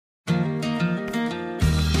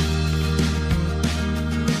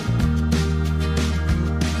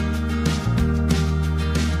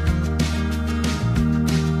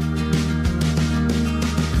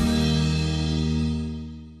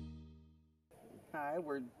Hi,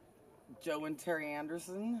 we're Joe and Terrie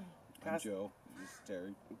Anderson. I'm Joe. This is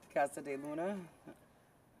Terrie. Casa De Luna.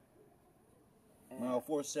 Mile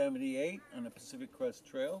 478 on the Pacific Crest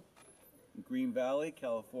Trail in Green Valley,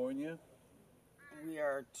 California. We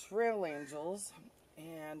are trail angels,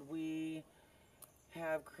 and we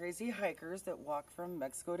have crazy hikers that walk from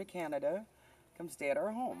Mexico to Canada, come stay at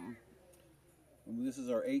our home. And this is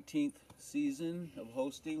our 18th season of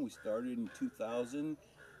hosting. We started in 2000,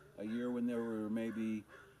 a year when there were maybe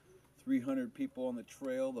 300 people on the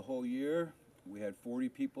trail the whole year. We had 40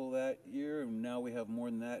 people that year, and now we have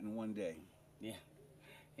more than that in one day.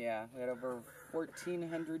 Yeah, we had over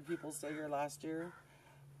 1,400 people stay here last year.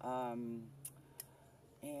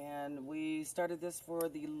 And we started this for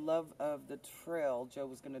the love of the trail. Joe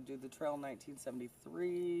was going to do the trail in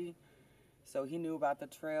 1973, so he knew about the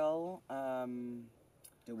trail. Then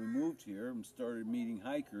we moved here and started meeting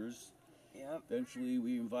hikers. Yep. Eventually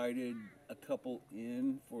we invited a couple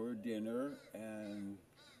in for dinner, and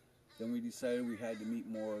then we decided we had to meet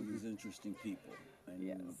more of these interesting people. And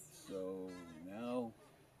Yes. so now,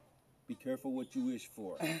 be careful what you wish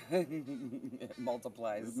for. It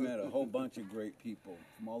multiplies. We've met a whole bunch of great people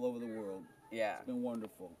from all over the world. Yeah. It's been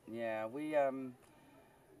wonderful. Yeah,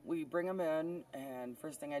 we bring them in, and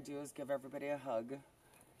first thing I do is give everybody a hug,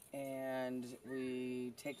 and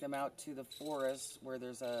we take them out to the forest where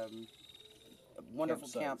there's a wonderful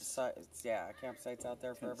campsites. Yeah, campsites out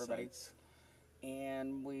there for everybody.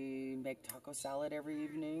 And we make taco salad every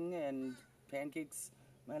evening and pancakes.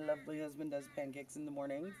 My lovely husband does pancakes in the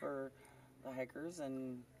morning for the hikers,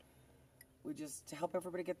 and we just help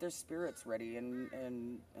everybody get their spirits ready and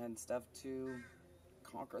stuff to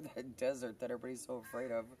conquer that desert that everybody's so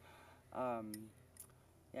afraid of.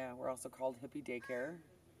 Yeah, we're also called Hippie Daycare,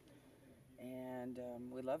 and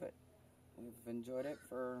we love it. We've enjoyed it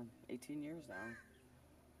for 18 years now.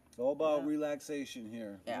 It's all about relaxation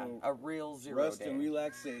here. Yeah, a real zero day. Rest and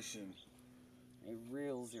relaxation. A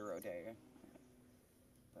real 0 day.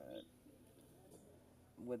 But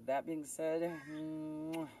with that being said,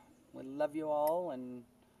 we love you all and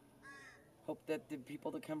hope that the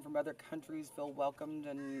people that come from other countries feel welcomed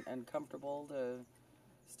and comfortable to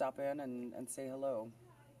stop in and say hello.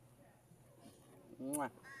 Mwah.